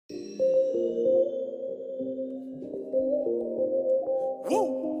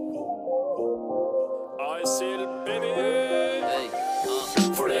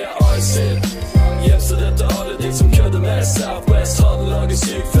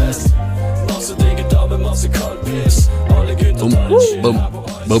masse kaldpiss. Alle gutta tar en skyld her på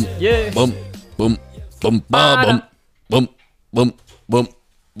hals. Bum, bum, bum, bum, ba, bum, bum, bum, bum,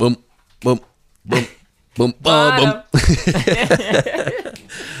 bum, bum, bum, bum, ba, bum.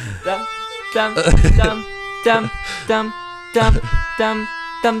 Dum, dum, dum, dum, dum, dum, dum,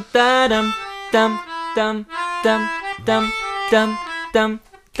 dum, da-dum, dum, dum, dum, dum, dum, dum,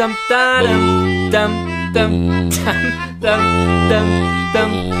 dum, da-dum, dum, dum, dum, dum,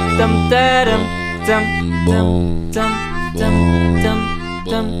 dum, dum, da-dum, dum, dum, dum, dum, dum,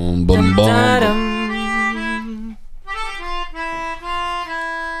 dum, dum, da-dum.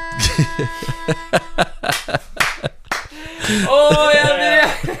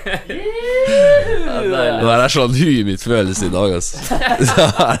 Det der sånn huet mitt føles i dag, altså.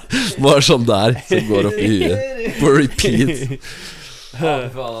 Det bare sånn der som går opp i huet. På repeat. Faen,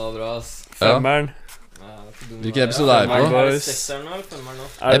 det var bra, ass. Femmeren. Hvilken episode er vi på? Er det sekseren nå, eller femmeren nå?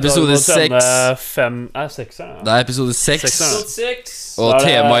 Episode 6. Sekseren, Det er episode 6. Episode 6. Og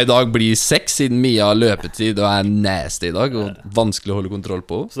temaet i dag blir 6, siden Mia har løpetid og er nasty i dag, og vanskelig å holde kontroll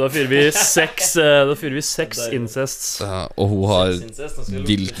på. Så da fyrer vi 6 incests. Ja, og hun har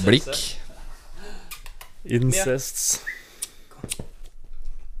vilt blikk. Incests.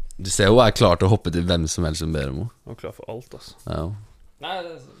 Du ser hun er klar til å hoppe til hvem som helst som ber om henne. Hun er klar for alt, altså. Ja. Nei,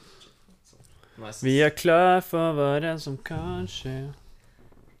 det er så nice. Vi er klar for hva det som kan skje.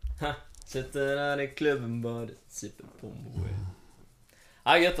 Sitter her i klubben, bare sipper på moe.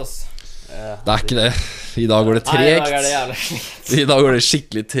 Nei, gøtt, ass. Det er ikke det. I dag går det Nei, i dag er det tregt. jævlig slikt. I dag går det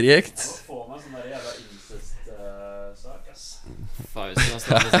skikkelig tregt. Få meg sånn der jævla incest-sak, ass. Faen, hvis du har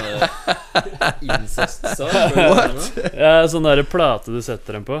snakket sånn incest-sak. Ja, sånn der plate du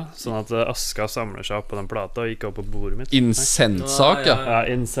setter den på, sånn at aska samler seg opp på den plata og ikke opp på bordet mitt. Incent-sak, ja. Ja,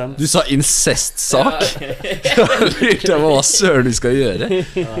 incent. Du sa incest-sak? Jeg lurte på hva søren du skal gjøre.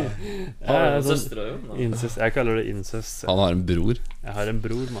 Har du en sånn søster da, jo? incest. Jeg kaller det incest. Han har en bror, Jeg har en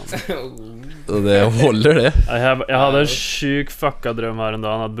bror, mann. og det holder det. Jeg hadde en syk fucka drøm her en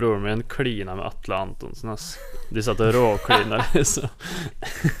dag at broren min klina med Atle Antonsen, ass. De satt og råklina, liksom.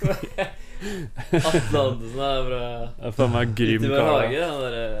 Atle Antonsen er fra Det er faen meg grym Litt i kar. hage, han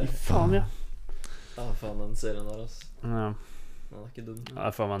der. Faen, ja. Faen, den serien der, ass. Ja. Han er ikke dum. Det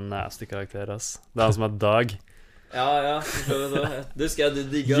er faen meg en nasty karakter, ass. Det er han som er Dag. Ja, forstår du det. Det husker jeg du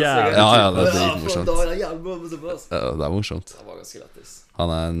digget, ass. Ja, ja, det er dritmorsomt. Da var det jævlig bra å se på, ass. Ja, det er morsomt. Det var ganske lættis.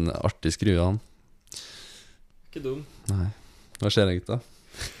 Han er en artig skrue, han. Ikke dum. Nei. Hva skjer egentlig da?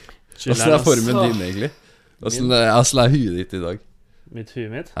 Chiller'n, Hvordan er ass. formen din egentlig? Hvordan er huet ditt i dag? Mitt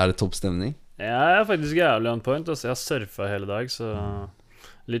huet mitt. Er det topp stemning? Jeg er faktisk jævlig on point. Altså. Jeg har surfa hele dag, så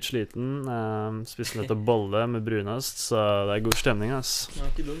litt sliten. Spiste litt av bolle med brunost, så det er god stemning, ass. Det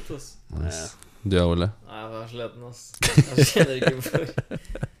er ikke dumt, ass. Nice. Du er Ole? Nei, jeg var sliten, ass. Jeg kjenner ikke hvorfor.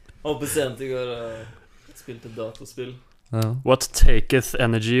 Oppe sent i går og spilte dataspill. Ja. What taketh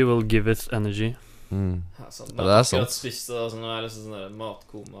energy will giveth energy. Mm. Ja, sånn, Ja, det er sant. akkurat spiste da, så nå er jeg liksom sånn der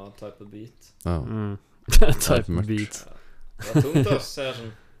matkoma-type of beat. Ja. Type mørkt. beat. Det var tungt, ass. Jeg er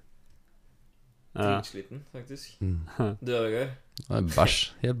sånn Ja. dritsliten, faktisk. Mm. Du er Vegard? Nei, bæsj.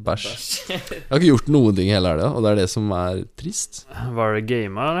 Helt bæsj. Bæsj. Jeg har ikke gjort noen ting hele helga, og det er det som er trist. Var det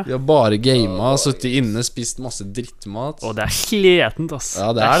gama, eller? Vi har bare gama, sittet inne, spist masse drittmat. Å, det er sletent, ass.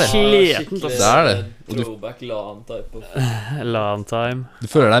 Ja, det er det. Sletent, ass. Det er det. Og du- Throwback LAN-type of. Lan time. Du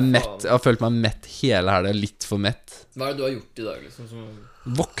føler deg mett. Jeg har følt meg mett hele helga, litt for mett. Hva er det du har gjort i dag, liksom?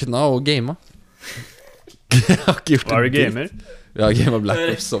 Som Våkna og gama. Jeg har ikke gjort Var du en dritt. gamer? Vi har gama Black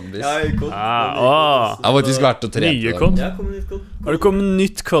Ops Zombies. Ja, i kod. Ah, Jeg har faktisk vært og trent i Nye dag. kod? Ja, kom med nytt kod. Har det kommet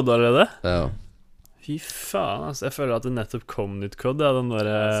nytt kod allerede? Ja. Fy faen, altså. Jeg føler at det nettopp kom nytt kod. Det er den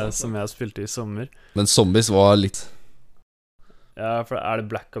der sant, som jeg spilte i sommer. Men Zombies var litt. Ja, for er det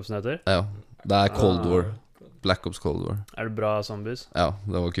Black Ops den heter? Ja, det er Cold Ah. War. Black Ops Cold War. Er det bra zombies? Ja,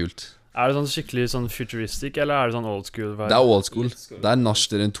 det var kult. Er det sånn skikkelig sånn futuristic, eller er det sånn old school? Det er old school. Litt skål. Det er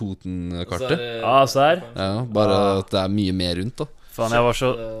Nasjter enn Og så er Toten-kartet. det- Ah, serr? Ja, bare Ah. at det er mye mer rundt, da. Faen, jeg var så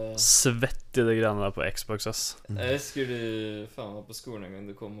Eh, svett i de greiene der på Xbox, ass. Jeg husker du faen var på skolen en gang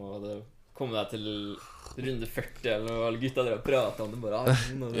du kom og hadde kommet deg til runde 40 eller noe. Alle gutta drev og pratet om det bare.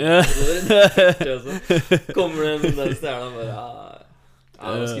 Nå var det runde 40, og så kommer det en der stjerna og bare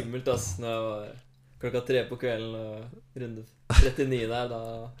det var skummelt, ass. Når jeg var klokka 3 på kvelden og runde 39 der,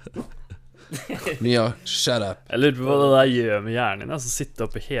 da Mia, shut up. Jeg lurer på hva det der gjør med hjernen din. Altså sitte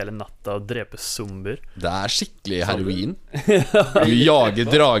oppe hele natta og drepe zombier. Det er skikkelig heroin. Du jager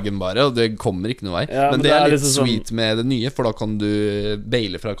dragen bare, og det kommer ikke noe vei. Ja, men men det er litt liksom sånn- sweet med det nye, for da kan du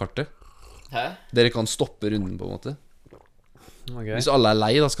baile fra kartet. Hæ? Dere kan stoppe runden, på en måte. Ok. Hvis alle er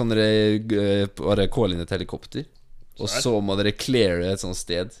lei, da så kan dere bare calle inn et helikopter. Og så må dere cleare et sånt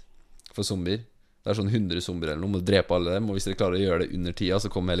sted for zombier. Det sånn 100 zombier eller noe, må drepe alle dem. Og hvis dere klarer å gjøre det under tida, så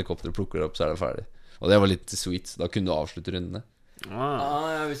kommer helikopteret og plukker det opp, så det ferdig. Og det var litt sweet. Da kunne du avslutte rundene.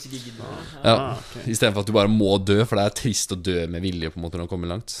 Jeg visste ikke gidde det. Ja, i stedet for at du bare må dø, for det trist å dø med vilje på en måte når du kommer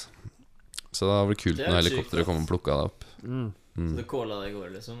langt. Så da var det kult når helikopteret kom og plukket deg opp. Så du callet det i går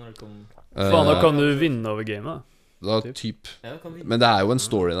liksom når det kom... Faen, da kan du vinne over gamet da, typ. Men det jo en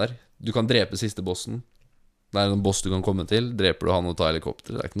story der. Du kan drepe siste bossen. Det en boss du kan komme til. Dreper du han og tar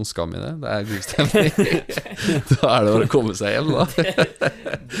helikopter. Det ikke noen skam i det. Det god stemning. Da det bare å komme seg hjem da.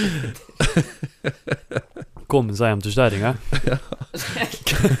 Komme seg hjem til stæringa.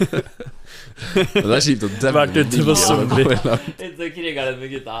 Men det kjipt å demme. Vært ute på zombie. Ute og kriger litt med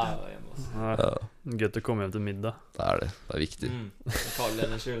gutta. Ja. Gutta kommer hjem til middag. Det viktig. Kall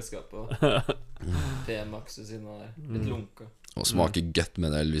en i kjøleskapet og P-max ved siden av der. Litt lunka. Og smaker gøtt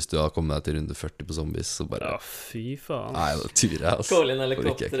med det hvis du har kommet deg til runde 40 på zombies. Så bare... Ja, fy faen. Nei, det tyrer jeg altså. Kall inn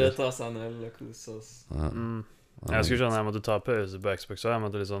helikopteret, ta seg en øl og kose oss. Jeg skulle skjønne, jeg måtte ta pause på Xbox også. Jeg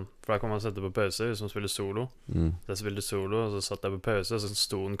måtte liksom, for da kan man sette på pause hvis man spiller solo. Så jeg spilte solo, og så satt jeg på pause. Og så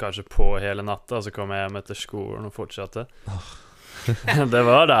sto den kanskje på hele natta. Og så kom jeg hjem etter skolen og fortsatte. Det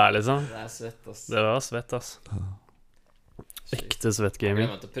var der liksom. Det svett ass. Det var svett ass. Ekte svett gaming.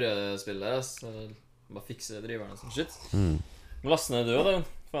 Jeg glemte å prøve å spille der ass. Bare fikse driverne som shit. Laste ned du da.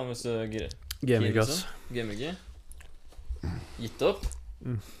 Faen hvis du greier. Gaming-ass. Gaming. Gitt opp.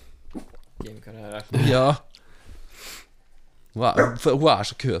 Gamekarriere Ja. Hun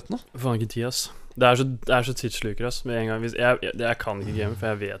så køt nå. Faen ikke tid ass. Det så tidsluker ass. Med en gang jeg kan ikke game,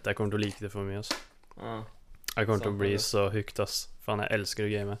 for jeg vet jeg kommer til å like det for mye ass. Jeg kommer til å bli så hooked ass. Faen, jeg elsker å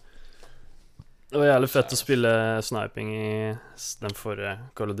game. Det var jævlig fett å spille sniping i den forrige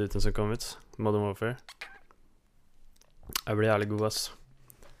Call of Duty som kom ut, Modern Warfare. Jeg ble jævlig god ass.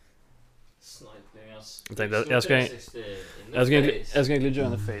 Sniping ass. Jeg tenkte jeg skal egentlig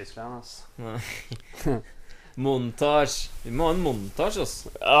joine FaceClan ass. Montage. Vi må ha en montage ass.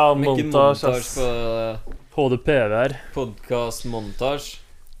 Ja, montage ass. På HDPVR. Podcast montage.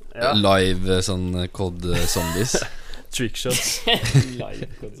 Ja. Live sånn COD zombies. Trickshots. Live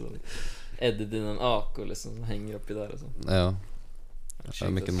COD zombies. Edit inn en AK liksom som henger oppi der og sånn. Ja.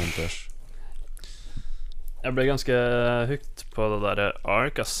 Det mye montage. Jeg ble ganske hooked på det der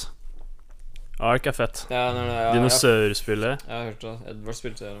Ark ass. Ark fett. Dinosaurspillet. Jeg har hørt det. Edvard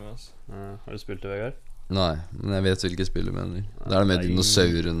spilte det med oss. Har du spilt det, Vegard? Nei, men jeg vet hvilke spill du mener. Det det med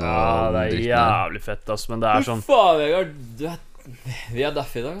dinosaurene og det jævlig fett ass. Men det sånn faen, Vegard, vi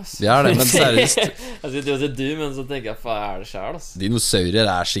Daff i dag ass. Vi det, men seriøst. Jeg skulle til å si du, men så tenker jeg faen det selv ass.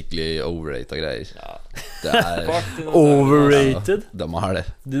 Dinosaurer skikkelig overrated greier. Ja. Det overrated? Ja, de har det.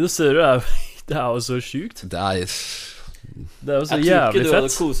 Dinosaurer det jo så sjukt. Det jo så jævlig fett. Jeg tror ikke du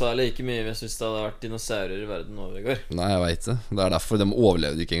hadde koset deg like mye hvis det hadde vært dinosaurer i verden over i går. Nei, jeg vet det. Det derfor de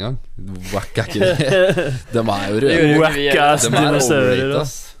overlevde ikke engang. Wack ikke det. De jo røde. Wack-ass dinosaurer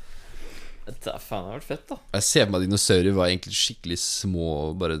ass. Det faen har vært fett da. Jeg ser på meg at dinosaurer var egentlig skikkelig små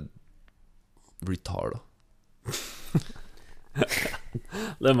og bare retarda.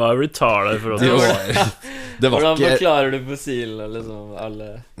 Den var retarda for oss. Hvordan forklarer du fossilene liksom alle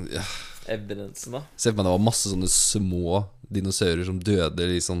evidensen da? Se på meg, det var masse sånne små dinosaurer som døde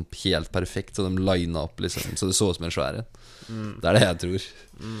liksom helt perfekt. Så de lina opp liksom. Så det så ut som en svær en. Det det jeg tror.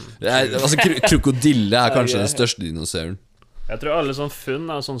 Altså, krokodille kanskje den største dinosauren. Jeg tror alle sånne funn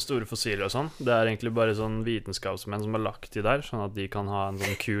av sånne store fossiler og sånn, det egentlig bare sånn vitenskapsmenn som har lagt de der, sånn at de kan ha en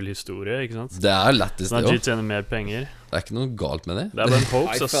sånn kul historie, ikke sant? Det lettest sånn at de tjener mer penger. Det ikke noe galt med det. Det bare en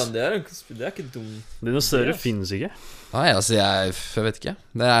hoax, ass. Det ikke dumt. Dinosaurer finnes ikke. Nei, altså, jeg vet ikke.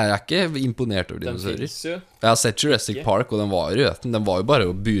 Jeg ikke imponert over dinosaurer. Jeg har sett Jurassic Park, og den var røten. Den var jo bare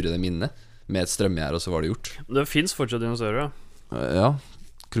å bure dem inne med et strømgjær, og så var det gjort. Det finnes fortsatt dinosaurer, ja. Ja,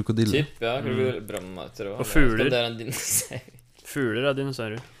 krokodille. Typ, ja, krokodille, brannmauter og fugler. Det en dinosaur. Fugler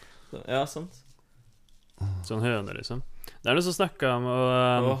dinosaurer. Ja, sant. Sånn høner liksom. Det noe som snakket om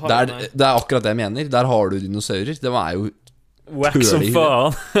det akkurat det jeg mener. Der har du dinosaurer. De jo wack som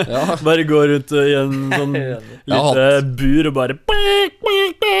faen. Ja. Bare går ut i en sånn lite bur og bare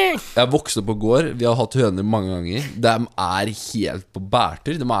Jeg vokste på gård. Vi har hatt høner mange ganger. De helt på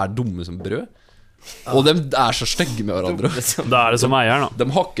bærtur. De dumme som brød. Og de så stygge med hverandre. Da det som eier nå. De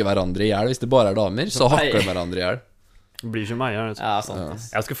hakker hverandre i hjel. Hvis det bare damer, så hakker de hverandre i hjel. Blir ikke meg, ja, sant.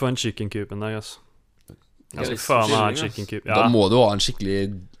 Jeg skal få en chicken coop en dag, ass. Jeg skal faen meg ha en chicken coop. Da må du ha en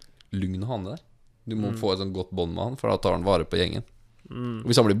skikkelig lugn hane der. Du må få et sånn godt bånd med han, for da tar han vare på gjengen.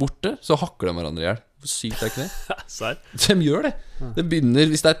 Hvis han blir borte, så hakker de hverandre i hjel. Hvor sykt ikke det? De gjør det. Det begynner,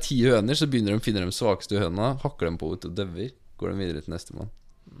 hvis det 10 høner, så begynner de å finne de svakeste hønene, hakker dem på ut og døver. Går de videre til neste mann.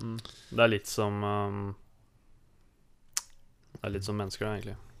 Det litt som det litt som mennesker da,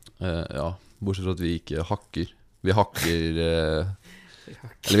 egentlig. Ja, bortsett fra at vi ikke hakker. Vi hakker eller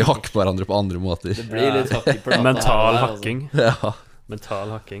vi hakker på hverandre på andre måter. Det blir litt hakk i plata. Mental hakking. Ja. Mental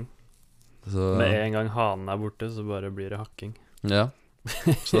hakking. Så, Med en gang hanen borte, så bare blir det hakking. ja.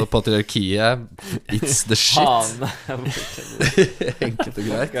 Så patriarkiet, it's the shit. Enkelt og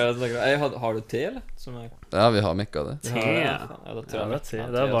greit. Har du te, eller? Ja, vi har mekka det. Te. Ja, det er te.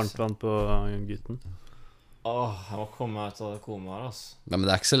 Det er varmtvann på gutten. Jeg må komme ut av det koma her, altså. Nei, men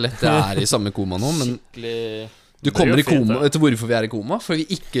det er ikke så lett. Jeg er i samme koma nå, men Skikkelig. du kommer i koma. Vet du hvorfor vi er i koma? For vi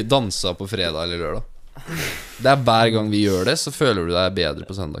ikke dansa på fredag eller lørdag. Det er hver gang vi gjør det, så føler du deg bedre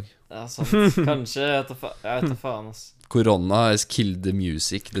på søndag. Ja, sant. Kanskje, jeg vet da faen, altså. Corona has killed the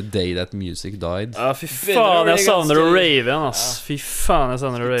music, the day that music died. Ja, fy faen, jeg savner å rave igjen, ass. Fy faen, jeg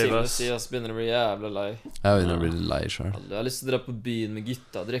savner å rave, ass. Begynner å bli jævla lei. Jeg begynner å bli litt lei selv. Jeg har lyst til å dra på byen med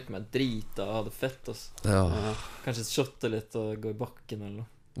gutta, drikke meg drita og ha det fett, ass. Ja. Kanskje shotte litt og gå i bakken eller noe.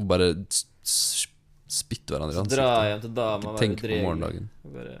 Og bare spytte hverandre i Dra ansiktet. hjem til dama. Tenk på morgendagen.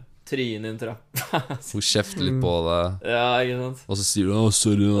 Bare trine inn trappa. Hun kjefter litt på deg. Ja, ikke sant. Og så sier du 'Å,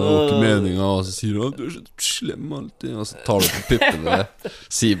 sorry, det var ikke meningen'. Og så sier du 'Du er så slem alltid'. Og så tar du på puppene.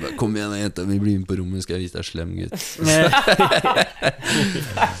 Sier bare 'Kom igjen, jenta, vi blir med på rommet, skal jeg vise deg slem, gutt'.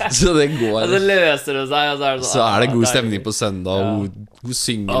 Så det går. Og så løser det seg, og så er det sånn. Så er det god stemning på søndag. Og hun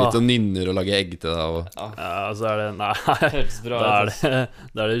synger litt og nynner og lager egg til deg. Og Ja, og så er det Nei, Hørtes bra da ut.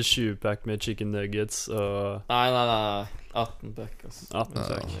 er det 20-pack med chicken nuggets og Nei. 18-pack, altså.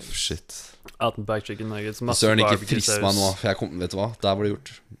 18-pack. shit. 18-pack chicken nuggets. Masse Søren, ikke barbecue frist meg nå. saus. For jeg kom, vet du hva? Der var det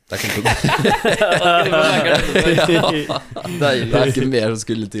gjort. Det kom til Det er ikke mer som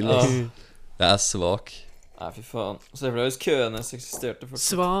skulle til, altså. Jeg er svak. Nei, fy faen. Så det ble hvis køene eksisterte for.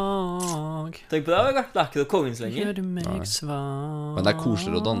 Svak. Tenk på det, Vegard. Det er ikke det kongens lenger. Gjør du meg Nei. svak. Men det er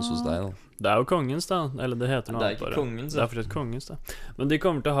koseligere å danse hos deg, da. Det er jo kongens, da. Eller det heter noe Det er annet ikke bare. kongens, Det er fortsatt kongens, da. Men de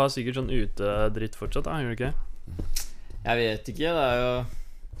kommer til å ha sikkert sånn utedritt fortsatt, da, gjør de ikke? Jeg vet ikke, det er jo.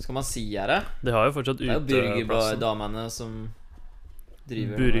 Hva skal man si her, da? De har jo fortsatt Det er jo uteplassen. burgerbardamene som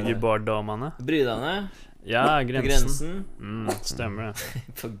driver Burgerbardamene. Brydene Ja, på grensen. grensen. Stemmer det.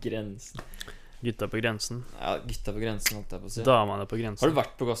 På grensen. Gutta på grensen. Ja, gutta på grensen, holdt jeg på å si. Damene på grensen. Har du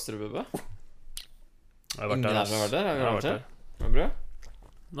vært på Gastrobubbe? Jeg har vært Ingen der, her ass. som har vært der? Har Jeg du har vært vært der? der. Var det bra?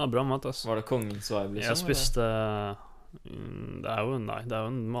 Det var bra mat, ass. Var det kongens vibe, liksom? Jeg spiste Det er jo Nei, det er jo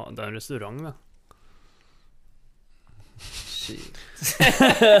det er en restaurant, da. Shit.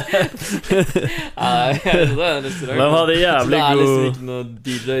 Nei, det er en restaurant. De hadde jævlig Så det er liksom god ikke noe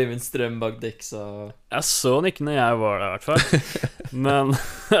DJ Øyvind Strøm bak deksa. Jeg så den ikke når jeg var der, i hvert fall. Men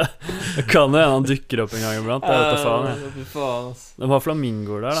det kan jo hende han dukker opp en gang iblant. Jeg vet da faen, jeg. Fy faen, ass. De har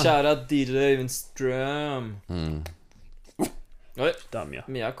flamingoer der, da. Kjære DJ Øyvind Strøm. Oi, Damn,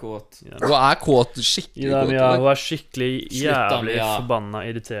 Mia er kåt. Du er kåt, skikkelig Ja, kåt. men jeg var skikkelig Slutt da, jævlig Mia. forbanna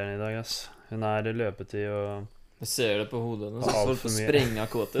irriterende i dag, ass. Hun er i løpetid og Jeg ser det på hodet hennes. Alt Så holdt for på å mye. sprenge av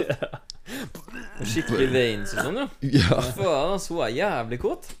kåthet. Skikkelig veins og sånn, jo. Ja, Faen, ass, hun er jævlig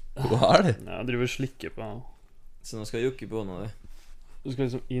kåt. hva er det? Ja, jeg driver og slikker på han. Så nå skal jeg jukke på hånda di. Du skal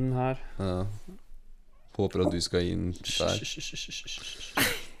liksom inn her. Ja. Håper at du skal inn der.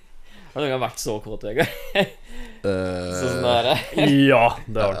 Har du noen gang vært så kåt, Vegard? Sånn Ja, der. Ja,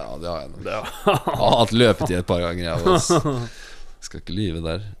 det har den. det har jeg nok. Det har Jeg har hatt løpetid et par ganger, jeg også. Skal ikke lyve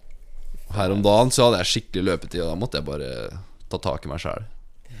der. Her om dagen så hadde jeg skikkelig løpetid, og da måtte jeg bare ta tak i meg selv.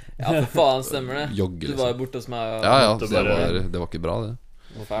 Ja, for faen, stemmer det. Jogge, Du var jo liksom. borte hos meg. Og Ja, måtte det bare- var ikke bra, det.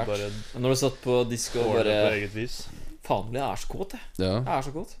 Fælt. bare Og når du satt på disko og ordne på bare eget vis. Faen, jeg er så kåt, jeg. Ja, Jeg er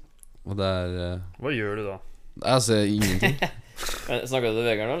så kåt. og det er Hva gjør du da? Jeg ser ingenting. Snakka du til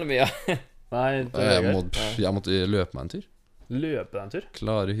Vegard nå, eller Mia? Nei, det Jeg, er må, jeg måtte løpe meg en tur. løpe deg en tur.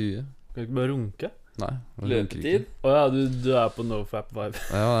 Klare huet. Kan du ikke bare runke? Nei. jeg runker ikke. Løpetid? Å ja, du er på nofap-vibe.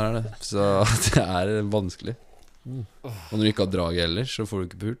 Ja, det er det. Så det er vanskelig. Og når du ikke har draget heller, så får du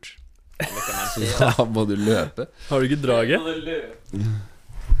ikke pult. Så da må du løpe. Har du ikke draget?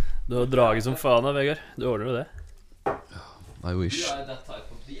 Du har draget som faen da, Vegard. Du ordner jo det. I wish.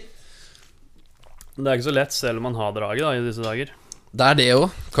 Men det er ikke så lett selv om man har draget da i disse dager. Det er det òg.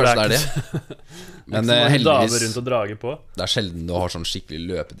 Kanskje det er det. Men det er ikke så mange damer rundt heldigvis å drage på. det er sjelden du har sånn skikkelig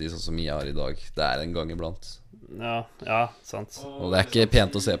løpetid sånn som jeg har i dag. Det er en gang iblant. Ja, sant. Og det er ikke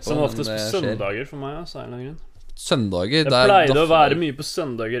pent å se på. Som men oftest det på skjer. søndager for meg, altså, av en eller annen grunn. Søndager Jeg der pleide å daffer- være mye på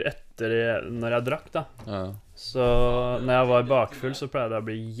søndager etter når jeg drakk, da. Ja, Så når jeg var bakfull, så pleide jeg å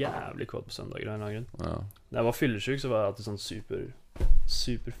bli jævlig kåt på søndager av en eller annen grunn. ja. Når jeg var fyllesyk, så var jeg alltid sånn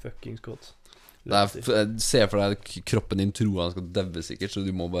super fuckings kåt. Det er, Se for deg at kroppen din tror han skal daue sikkert, så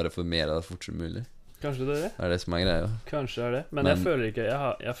du må bare få mer av det fort som mulig. Kanskje det er det. Det er det som er greia. Kanskje det er det. Men jeg føler ikke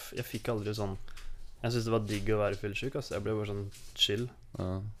Jeg fikk aldri sånn Jeg syntes det var digg å være fyllesyk. Altså. Jeg ble bare sånn chill.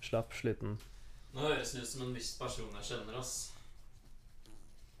 Slapp, sliten. Nå høres det ut som en viss person jeg kjenner, ass.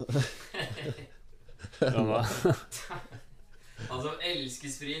 Han som elsker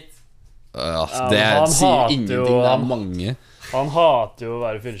sprit. Ja, det sier ingenting, det er mange. Han hater jo å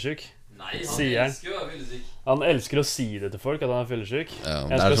være fyllesyk. Nei, han Sier han. elsker jo å være fyllesyk. Han elsker å si det til folk, at han er fyllesyk. Ja,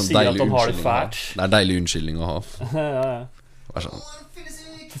 Jeg skal sånn si at deilig han har det unnskyldning å ha. fælt. Det er deilig unnskyldning å ha. Ja. Vær sånn.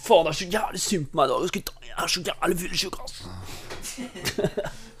 For faen, det er så jævlig synd på meg i dag, gutta. Jeg er så jævlig fyllesyk, ass.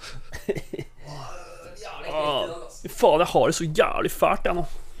 Fy faen, jeg har det så jævlig fælt, jeg nå.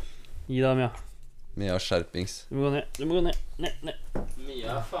 Gi deg, Mia. Mia skjerpings. Du må gå ned. Du må gå ned. Ned.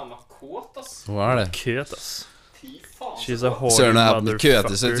 Mia er faen meg kåt, ass. Hva er det? Køt, ass. Fy faen. She's a horny Søren, når jeg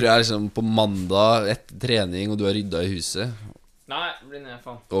køter, så motherfucker. tror jeg liksom på mandag etter trening, og du har rydda i huset, Nei, bli ned,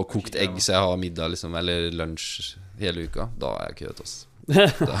 faen. og kokt egg så jeg har middag liksom, eller lunsj hele uka, da er jeg køt, ass.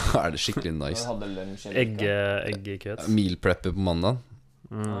 Da er det skikkelig nice. hadde lunsj Eggekøt. Meal prepper på mandag,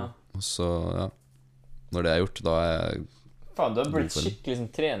 Ja. og så, ja. Når det er gjort, da er jeg... Faen, du har blitt God for det. skikkelig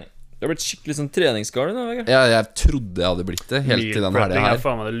sånn trening. Du har blitt skikkelig sånn treningsgal nå, Vegard. Ja, jeg trodde jeg hadde blitt det, helt til den Meal prepping helgen er her.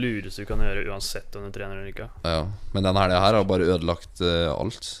 faen meg det lureste du kan gjøre, uansett om du trener eller ikke. Ja, men den helgen her har bare ødelagt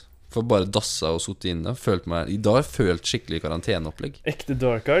alt. For bare dassa og suttet inne. I dag har jeg følt skikkelig karanteneopplegg. Ekte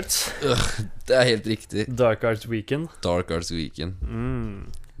dark arts. Det er helt riktig. Dark arts weekend. Dark Arts Weekend.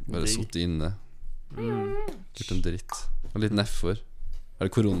 Bare Digg. suttet inne. Gjort en dritt. Og litt nedfor. Er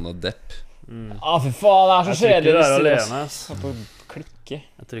det korona-depp? For faen, det er Jeg tror ikke du er alene, ass. På klikke.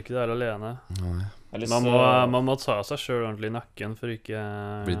 Jeg tror ikke du er alene. Nei. Man må ta seg selv ordentlig i nakken for å ikke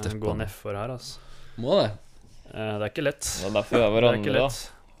Bli deppa. gå nedfor her, ass. Må det? Det er ikke lett. Det er derfor vi har Det er ikke hverandre, da.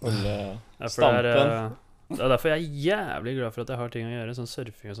 lett. Holde Ja, for det er, stampen. det er derfor jeg er jævlig glad for at jeg har ting å gjøre, sånn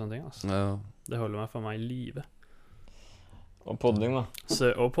surfing og sånne ting, ass. Ja. Det holder meg for meg i live. Og podding, da.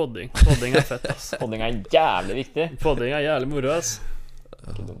 Og podding. Podding er fett, ass. Podding er jævlig viktig. Podding er jævlig moro, ass.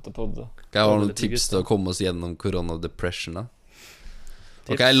 Ikke dumt å podde. Kan jeg ha noen Litt tips gutt, til å komme oss gjennom korona-depression, da?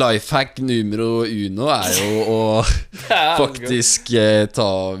 Ok, lifehack numero uno er jo å faktisk ta,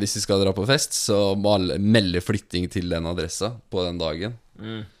 hvis vi skal dra på fest, så må alle melde flytting til den adressa på den dagen.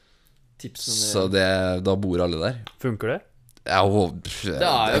 Tips Så da bor alle der. Funker det? Jeg håper Det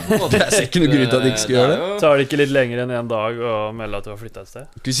er jo på en måte Jeg ser ikke noe grunn til at de ikke skal gjøre det. Tar det ikke litt lenger enn en dag å melde at du har flyttet et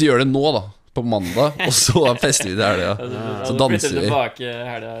sted? Hvis vi gjør det nå, da, på mandag, og så fester vi til helga. Så danser vi. tilbake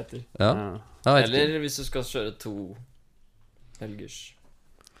helga etter. Ja, jeg vet ikke. Eller hvis du skal kjøre 2 helgers.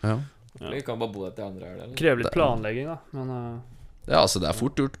 Ja. Eller vi kan bare bo der til andre helga. Krever litt planlegging, da. Men Ja, altså det er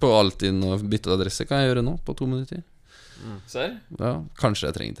fort gjort på Altinn å bytte adresse. Kan jeg gjøre nå på 2 minutter. Serr? Ja, kanskje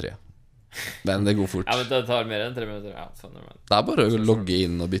jeg trenger 3. Men det går fort. Ja, men det tar mer enn 3 minutter. Ja, faen, Det er bare å logge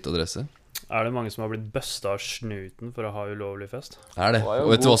inn og bytte adresse. er det mange som har blitt busta av snuten for å ha ulovlig fest? Er det. Det var jo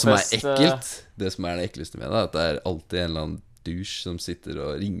Og vet du hva god som er fest, ekkelt? Det som er det ekleste med det, er at det er alltid en eller annen douche som sitter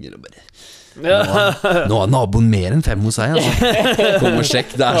og ringer og bare Nå har naboen mer enn 5 hos seg, altså. Kom og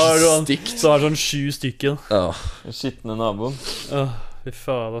sjekk, det er så stygt. Så har sånn 7 stykken. Ja. Den skitne naboen. Fy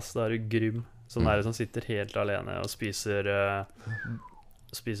faen, ass, da er du grym. Sånn er det som sitter helt alene og spiser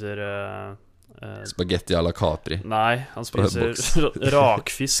Spagetti à la Capri. Nei, han spiser boks.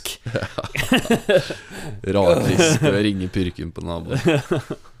 rakfisk. Rakfisk og ringer purken på naboen.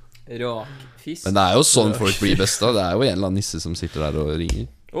 Rakfisk. Men det er jo sånn folk blir besta. Det er jo en eller annen nisse som sitter der og ringer.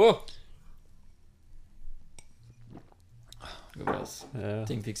 Går bra, ass. Ja.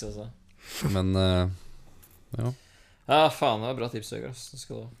 Ting fikser seg. Men ja. Ja, faen, det var bra tips, Vegard. Så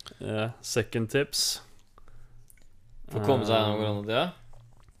skal du Ja, second tips. få komme seg gjennom koronatida.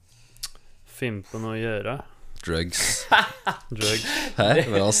 Finn på noe å gjøre. Drugs. Drugs. Hæ?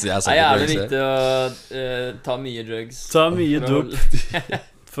 Men altså, jeg Det sa er ikke jævlig drugs. viktig å ta mye drugs. Ta mye For å dop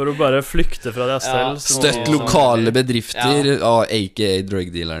for å bare flykte fra deg selv. Støtt lokale bedrifter, aka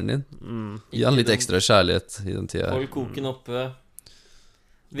drugdealeren din. Gi han litt Ikke ekstra kjærlighet i den tida. Hold koken oppe.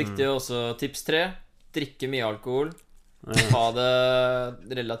 Viktig også tips 3. Drikke mye alkohol. Ha det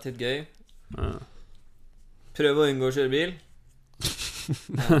relativt gøy. Prøv å unngå å kjøre bil.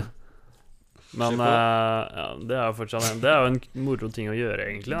 Men ja, det er jo fortsatt det er jo en moro ting å gjøre,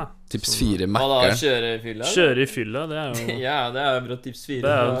 egentlig, da. Tips 4, Hva da? Mac-eren. Kjøre i fylla? Kjøre i fylla, det er jo Ja, det er jo bra tips 4.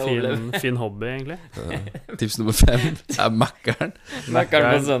 Det er jo en fin hobby, egentlig. Tips nummer 5 er Mac-eren.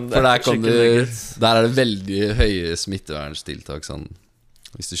 Mac-eren på For søndag. der kan Chicken du nuggets. Der er det veldig høye smitteverntiltak, sånn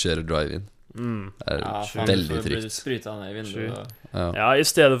hvis du kjører drive-in. Det er Ja, faen, veldig du får trygt. Spryta ned i vinduet. Ja, i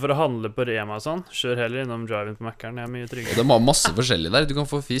stedet for å handle på Rema og sånn, kjør heller innom drive-in på Mac-eren. Det er mye Og tryggere. de har masse forskjellig der. Du kan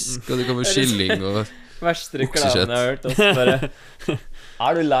få fisk, og du kan få kylling og Verste Oksekjøtt. reklamen jeg har hørt. Og så bare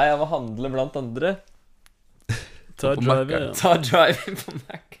Er du lei av å handle blant andre? Ta på drive-in. Mac-eren. Ta drive-in på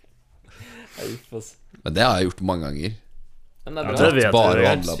Mac. Nei, uff, ass. Men det har jeg gjort mange ganger. Men det er Ja, bra. det vet Bare du.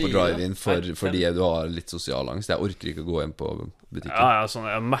 handla på drive-in Fem. fordi du har litt sosial angst. Jeg orker ikke å gå inn på butikken. Ja, sånn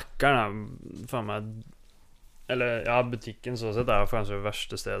Mac-eren er faen meg. Eller, ja, butikken så sett er jo kanskje det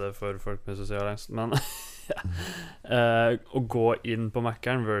verste stedet for folk med sosial angst. Men å gå inn på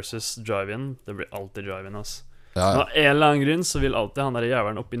Mac-eren versus drive-in, det blir alltid drive-in, ass. Ja, Men ja. av en eller annen grunn så vil alltid han der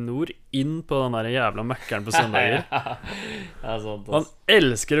jævelen oppe i nord inn på den der jævla Mac-eren på søndager. Det er sant, Han ass.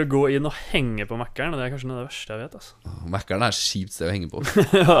 elsker å gå inn og henge på Mac-eren, og det er kanskje noe av det verste jeg vet, altså. Mac-eren er et kjipt sted å henge på.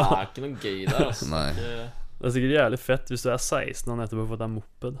 Det er ikke noe gøy der, altså. Nei. Det er sikkert jævlig fett hvis du er 16 og nettopp har fått deg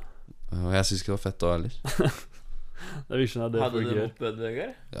moped. Og jeg syns ikke det var fett da heller. Det virker som det er det Hadde folk du gjør. moped,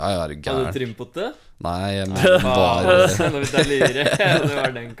 Vegard? Ja, jeg er Hadde du gæren. trimpotte? Nei, men bare Nå vet jeg lyre. Det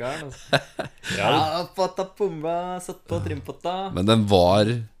var den karen, altså. Ja, Ja, potta pumba, satt på trimpotta. Men den var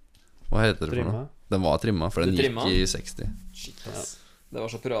Hva heter det for trimma. noe? Den var trimma, for den Du gikk trimma? i 60. Shit, ass. Det var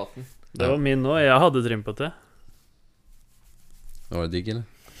så praten. Det var min òg. Jeg hadde trim på det. Var det digg, eller?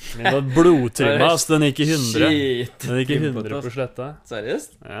 Min var blodtrimma, så den gikk i 100. Shit. Den gikk i Trim på 100 det, på sletta.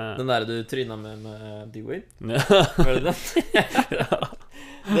 Seriøst? Ja. Den der du tryna med D-Wade? Ja. Var det den?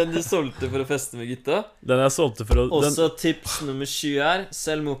 Den du solgte for å feste med gutta? Den jeg solgte for å Også tips nummer 20 er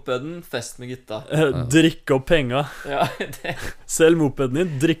selg mopeden, fest med gutta. drikke opp penga. Ja, det, Selg mopeden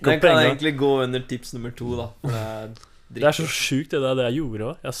din, drikke den opp kan penga. egentlig gå under tips nummer 2, da. For Det er så sjukt, det er det jeg gjorde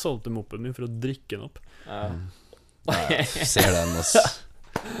òg. Jeg solgte mopeden min for å drikke den opp. Ja. Nei, jeg ser den, ass.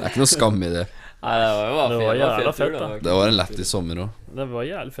 Det er ikke noe skam i det. Nei, det var jo bare Det var fet- jævla fet tur, fett, da. Det var en lættis sommer òg. Det var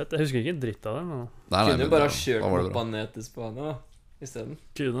jævlig fett. Jeg husker ikke en dritt av det, men Kunne jo bare ha kjørt da var det opp bra. han ned til Spania da, i stedet.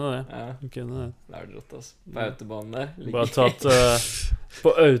 kunne det. Ja, Kunne det. det er det rått, altså. På autobanen der. Bare tatt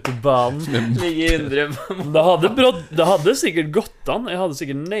på autobanen. Ligge i 100 Det hadde sikkert gått an. Jeg hadde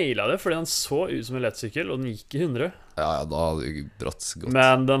sikkert naila det, fordi den så ut som en lettsykkel, og den gikk i 100. Ja, da hadde det brått gått.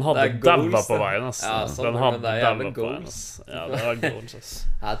 Men den hadde Det er goals, daua på det. veien, ass. Ja, sånn, Den men hadde det er jævlig daua på veien, goals. ass. Ja, det var goals, ass.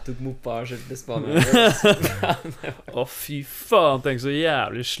 Jeg tok moppa og kjørte til Spania. Å, fy faen, tenk så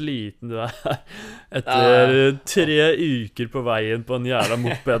jævlig sliten du er etter 3 uker på veien på en jævla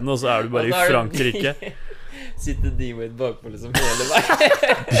mopeden, og så er du bare Og i så er det- Frankrike Sitter D-Wade bakpå liksom hele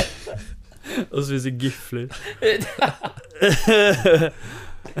veien. og spiser gifler.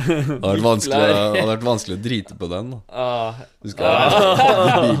 Det hadde vært vanskelig å drite på den, da. Ah, Du skal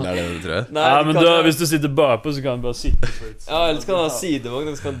bilen er det, tror jeg. nei, Ja, du men kan da, ha- hvis du sitter bakpå, så kan du bare sitte på utsiden. Ja, ellers kan han ha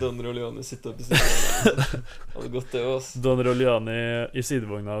sidevogn, og så kan Don Rolione sitte opp i sidevognen. Hadde gått det også. Don Roliani i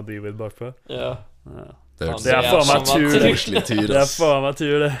sidevogna og D-Wade bakpå. Ja. Ja. Det hørtes Det er faen meg tur, det. koselig tur, Det er ass. faen meg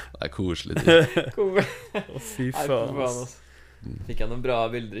tur, det. Det er koselig tur. Kom. Å, fy Nei, faen, faen, ass. ass. Fikk jeg noen bra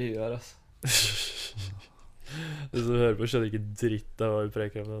bilder i huet her, ass. Du som hører på, skjønner ikke dritt av hva vi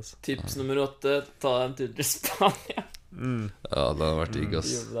preker om. Altså. Tips nummer 8, ta deg en tur til Spania. Ja, det hadde vært digg,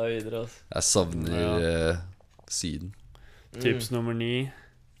 ass. Jobbe deg videre, ass. Jeg savner Syden. Tips nummer 9.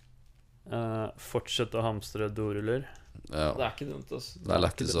 Fortsett å hamstre doruller. Ja. Det er ikke dumt, ass. Det er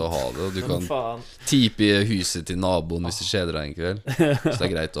lettest å ha det, og du Men kan faen. tipe i huset til naboen hvis det kjeder deg en kveld. Så det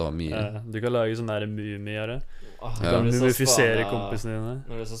er greit å ha mye. Du kan lage sånne der mumiere. Ah, Ja. Du kan når du sa mumifisere Spania- kompisene dine.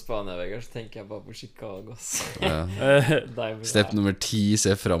 Når du sa Spania, Vegard, så tenker jeg bare på Chicago, ass. Ja. Deg, Step nummer 10,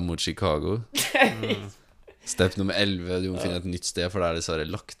 se fram mot Chicago. Step nummer 11, du må finne et nytt sted, for det er dessverre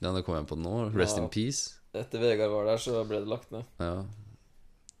lagt ned. Det kom jeg på nå. Rest Ja. in peace. Etter Vegard var der, så ble det lagt ned. Ja.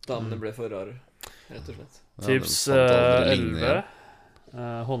 Damene ble for rare, rett og slett. Ja, Tips den fant aldri lignende 11.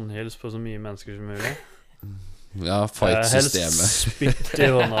 igjen. Håndhils på så mye mennesker som mulig. Ja, fight systemet. Helst spytt i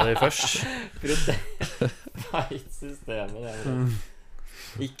hånda di først. Fight-systemet, det er det.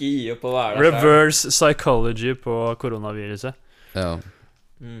 Ikke gi opp å være der selv. Reverse psychology på koronaviruset. Ja.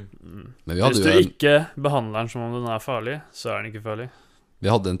 Mm. Men vi Hvis hadde du jo en, ikke behandler den som om den er farlig, så er den ikke farlig. vi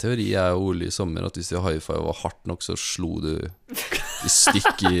hadde en teori, jeg og Ole, i sommer, at hvis high five var hardt nok, så slo du i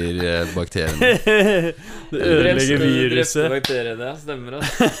stykker bakteriene. Det ødelegger Drepte viruset. bakteriene, ja, stemmer det.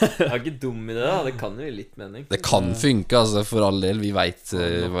 Jeg er ikke dum i det, da. Det kan jo gi litt mening. Det kan funke, altså, for all del. Jeg vet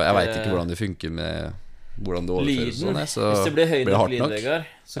ikke hvordan det funker med hvordan det overføres Lyden. sånn, så Hvis det blir høy blir det nok hardt lyd, nok.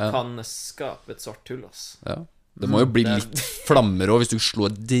 Vegard, så Ja. kan det skape et svart hull, ass. Ja. Det må jo bli Det er- litt flammer òg, hvis du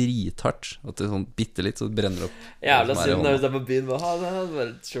slår drithardt. At det er sånn bitte litt, så det brenner opp. Jævla som er i synd hånda. hvis jeg er på byen bare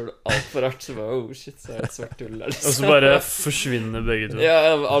kjører du altfor hardt, så bare oh shit, så er det et svart hull der. Og så bare forsvinner begge to. Ja,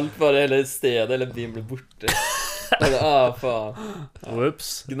 alt bare, hele stedet, hele byen blir borte. Faen.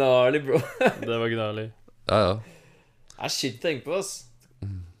 Whoops. Gnarlig, bro. Det var gnarlig. Ja, ja. Det er shit å tenke på, ass.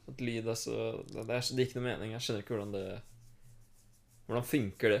 At lyd, altså det er ikke noe mening. Jeg skjønner ikke hvordan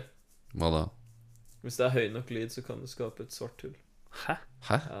funker det. Hva da? Hvis det er høy nok lyd, så kan du skape et svart hull. Hæ?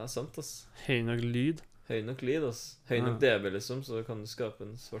 Hæ? Ja, sant, ass. Høy nok lyd? Høy nok lyd, ass. Høy nok dB, liksom, så kan du skape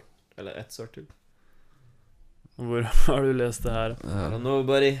et svart hull. Hvor har du lest det her? I don't know,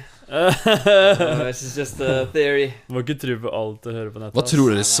 buddy. It's just a theory. Du må ikke tro på alt du hører på nettet. Hva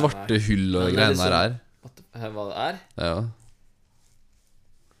tror dere svarte hull og greiene liksom, her er? Hva det er? Ja.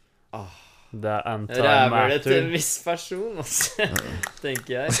 Det er Ræver det antimatter. til en viss person, altså.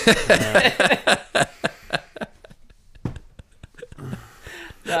 Tenker jeg.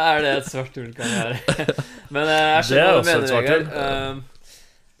 Det er det et svart hull kan være. Men jeg Det er skjønner hva du også et mener, svart hull. Vegard.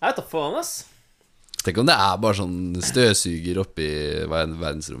 Jeg vet da faen, ass. Tenk om det er bare sånn støvsuger oppi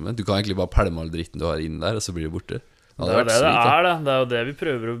verdensrommet. Du kan egentlig bare pælme all dritten du har inn der, og så blir det borte. Det er det det er, da. Det er jo det vi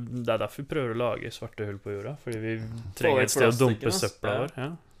prøver å, det er derfor vi prøver å lage svarte hull på jorda. Fordi vi trenger et sted å dumpe søpla vår. Ja.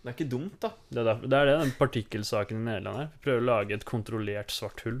 Det er ikke dumt, da. Det er det den partikkelsaken i Nederland her. Vi prøver å lage et kontrollert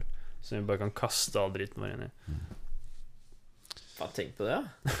svart hull som vi bare kan kaste all dritten vår inn i. Faen, tenk på det, ja.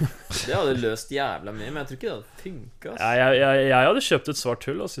 Det hadde løst jævla mye, men jeg tror ikke det hadde funket, ass. Ja, jeg hadde kjøpt et svart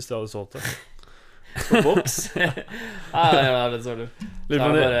hull hvis jeg hadde solgt det. På boks. Det er litt sånn.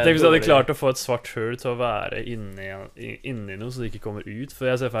 Tenk hvis jeg hadde klart å få et svart hull til å være inni noe, så det ikke kommer ut. For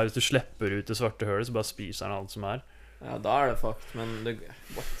jeg ser for meg hvis du slipper ut det svarte hullet, så bare spiser den alt som er. Ja, da er det fucked, men det,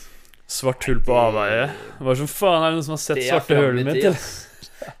 what? Svart hull på avveie. Hva som faen er det noen som har sett svarte hullet mitt?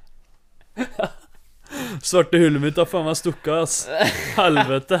 Svarte hullet mitt har faen meg stukket, ass.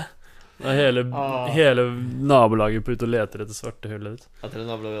 Helvete. Da er hele nabolaget på ute og leter etter svarte hullet ditt. Jeg tror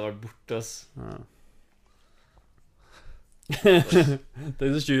nabolaget har vært borte, ass. Ja. Det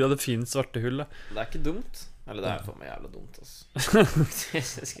er så sjukt at det finnes svarte hull, da. Det er ikke dumt. Eller det er for meg jævla dumt, ass.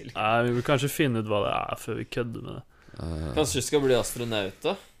 Nei, vi vil kanskje finne ut hva det er før vi kødder med det. Kanskje du skal bli astronaut,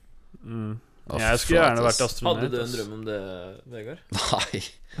 da? Jeg skulle gjerne vært astronaut. Hadde du en drøm om det, Vegard? Nei.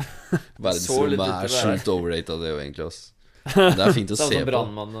 Verdensrommet er sjukt overrated, det jo egentlig, ass. Det er fint å se på.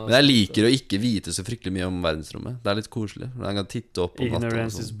 Men jeg liker å ikke vite så fryktelig mye om verdensrommet. Det er litt koselig. Jeg kan titte opp om natta.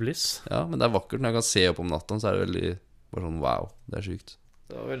 Ignorance is bliss. Ja, men det er vakkert. Når jeg kan se opp om natta, så er det veldig bare sånn wow, det er sykt.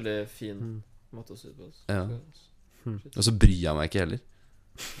 Det var veldig fin måte å si det på. Ja. Og så bryr jeg meg ikke heller.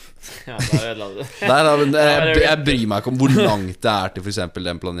 Ja, der la du det. Nei, men jeg bryr meg ikke om hvor langt det er til for eksempel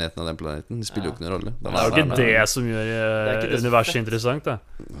den planeten og den planeten. Det spiller jo ikke noen rolle. Det er jo ikke det som gjør universet interessant, da.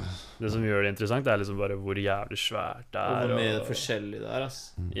 Det som gjør det interessant, er liksom bare hvor jævlig svært det er. Og hvor mye forskjellig det er, ass.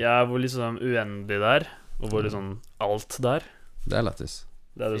 Ja, hvor liksom uendelig det er. Og hvor liksom alt der. Det er lættis.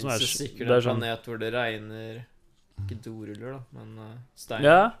 Det er det som er Finnes det sikkert en planet hvor det regner ikke doruller, da, men stein.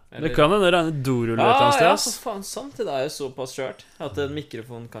 Ja, det kan hende regne doruller et eller annet sted. Ja, for faen, sant. Det er jo såpass skjørt at en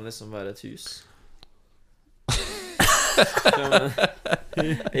mikrofon kan liksom være et hus.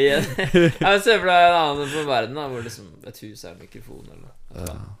 Jeg ser for deg en annen på verden da, hvor liksom et hus er en mikrofon eller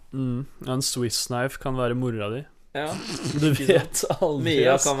noe. En Swiss knife kan være mora di. Ja. Du vet aldri.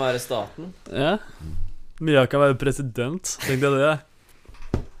 Mia kan være staten. Ja. Mia kan være president. Tenk deg det.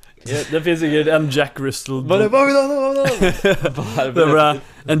 Det finnes sikkert en Jack Russell Det ble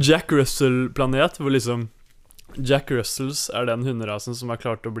en Jack Russell-planet hvor liksom Jack Russells er den hunderasen som har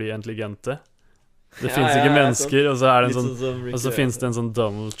klart å bli intelligente. Det finnes ikke mennesker, og så er det en sånn, og så finnes det en sånn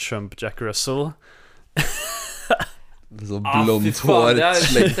Donald Trump Jack Russell. Så blondt hår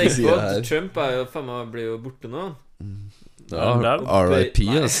slengt i siden her. Trump er jo faen meg blir jo borte nå. Ja, R.I.P.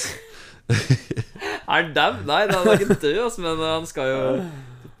 ass. Er han dau? Nei, han er ikke død, ass, men han skal jo.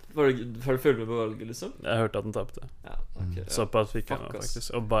 Har du følt med på valget, liksom? Jeg hørte at han tapte. Ja, okay, ja. Såpass fikk han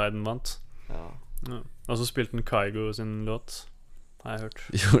faktisk. Og Biden vant. Ja. Og så spilte han Kygo sin låt, har jeg hørt.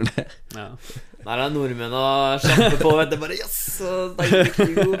 Gjorde det? Ja. Nei, det er nordmenn og kjempe på, vet du. Bare yes!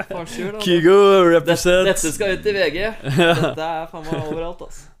 Kygo, farsjur, da. Kygo represent. Dette skal ut i VG. Dette er faen meg overalt,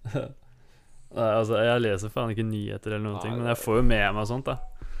 ass. Nei, altså, jeg leser faen ikke nyheter eller noen ting, men jeg får jo med meg sånt, da.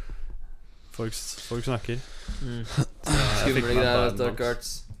 Folk snakker. Skumle greier, Dark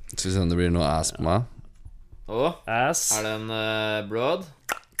Arts. Skal vi se om det blir noe ass på meg. Ass. Er det en broad?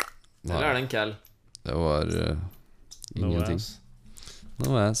 Eller er det en cal? Det var ingenting.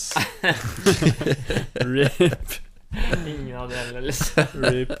 No ass. Rip. Ingen av delene, liksom.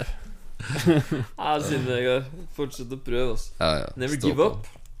 Rip. Siden jeg fortsetter å prøve, altså. Ja, Never give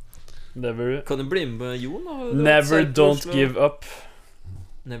up. Kan du bli med Jon? Da? Never don't give up.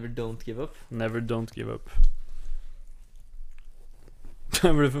 Never don't give up. Never don't give up. Det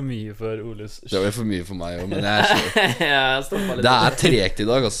ble for mye for Oles. Det ble for mye for meg òg, men jeg litt. Det er tregt i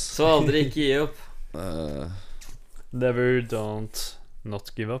dag, ass. Så aldri ikke gi opp. Never don't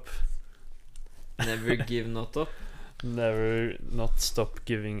not give up. Never give not up. Never not stop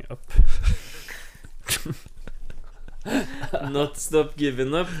giving up. Not stop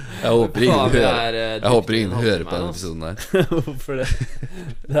giving up. Jeg håper ingen hører på denne episoden her. Hvorfor det?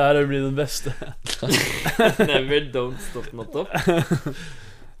 Det her blir den beste. Never don't stop not up.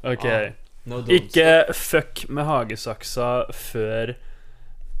 Ok, Ikke fuck med hagesaksa før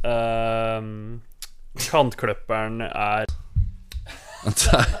kantklipperen er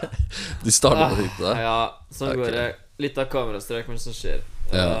De starter på ditt der. Ja, sånn går det. Litt av kamerastrek, men sånn skjer.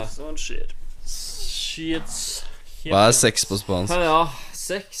 Sånn skjer. Shit. Hva er 6 på spansk? Ja,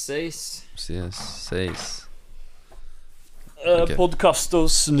 6. Seis.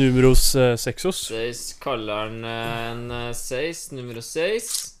 Podcastos numeros sexos. 6 kaller han en 6, numero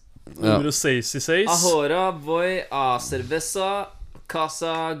 6. Numero 6 i 6. Ahora voy a cerveza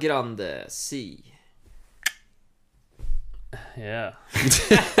casa grande, si. Ja.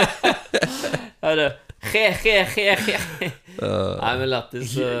 Herre. Nei, men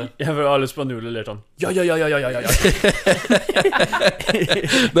lættis. Jeg føler alle spanjoler ler sånn. Ja. Det har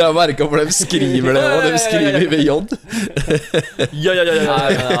jeg merket, for de skriver det, og de skriver ved J. Ja.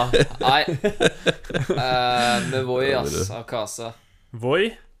 Nei. Men voy a casa.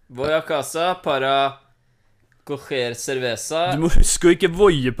 Voy a casa para coger cerveza. Du må huske å ikke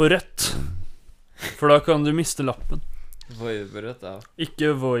voie på rødt, for da kan du miste lappen. Voie på rødt, ja.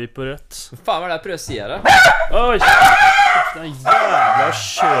 Ikke voie på rødt. Faen, hva er det jeg prøver å si her, da? Oi, det er jævla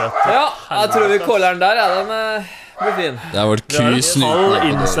skjøt. Ja, jeg tror vi kaller den der, ja. Den blir fin. Det har vært Vi har ku et snuten halv er på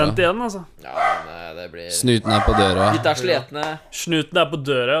innsendt døra. igjen, altså. Ja, men det blir... Snuten er på døra. Litt av sletne. Snuten er på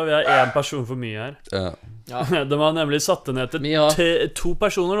døra, og vi har en person for mye her. Ja. De har nemlig satt det ned til 2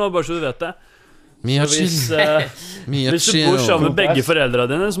 personer nå, bare så du vet det. Hvis du bor sammen med begge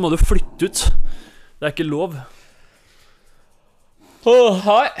foreldrene dine, så må du flytte ut. Det er ikke lov.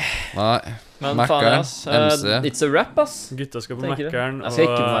 Hei. Men faen, Mackeren, ass. MC. It's a rap, ass. Gutta skal på Tenker du? Mackeren Jeg skal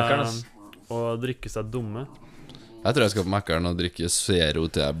ikke på Mackeren, ass. og drikke seg dumme. Jeg tror jeg skal på Mackeren og drikke Zero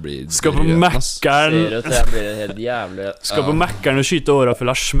til jeg blir Skal på drøten, ass. Mackeren. Ser ut til jeg blir helt jævlig. Skal på Mackeren og skyte åra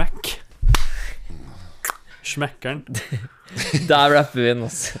full av smekk. Smekkeren. Der rapper vi inn,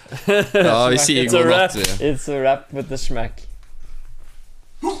 ass. Ja, vi sier It's a god rap. natt, vi. It's a rap with the smack.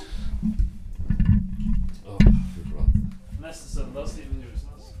 Neste søndag Steven Nilsen,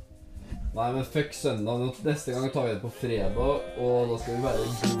 altså. Nei, men fuck søndag. Neste gang tar vi det på fredag, og da skal vi være god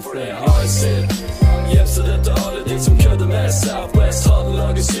stemning. Så dette alle de som kødder med Southwest. Hadde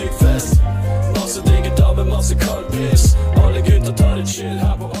laget syk fest. Masse digge damer, masse kald piss. Alle gutta tar det chill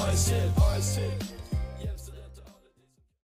her på IC.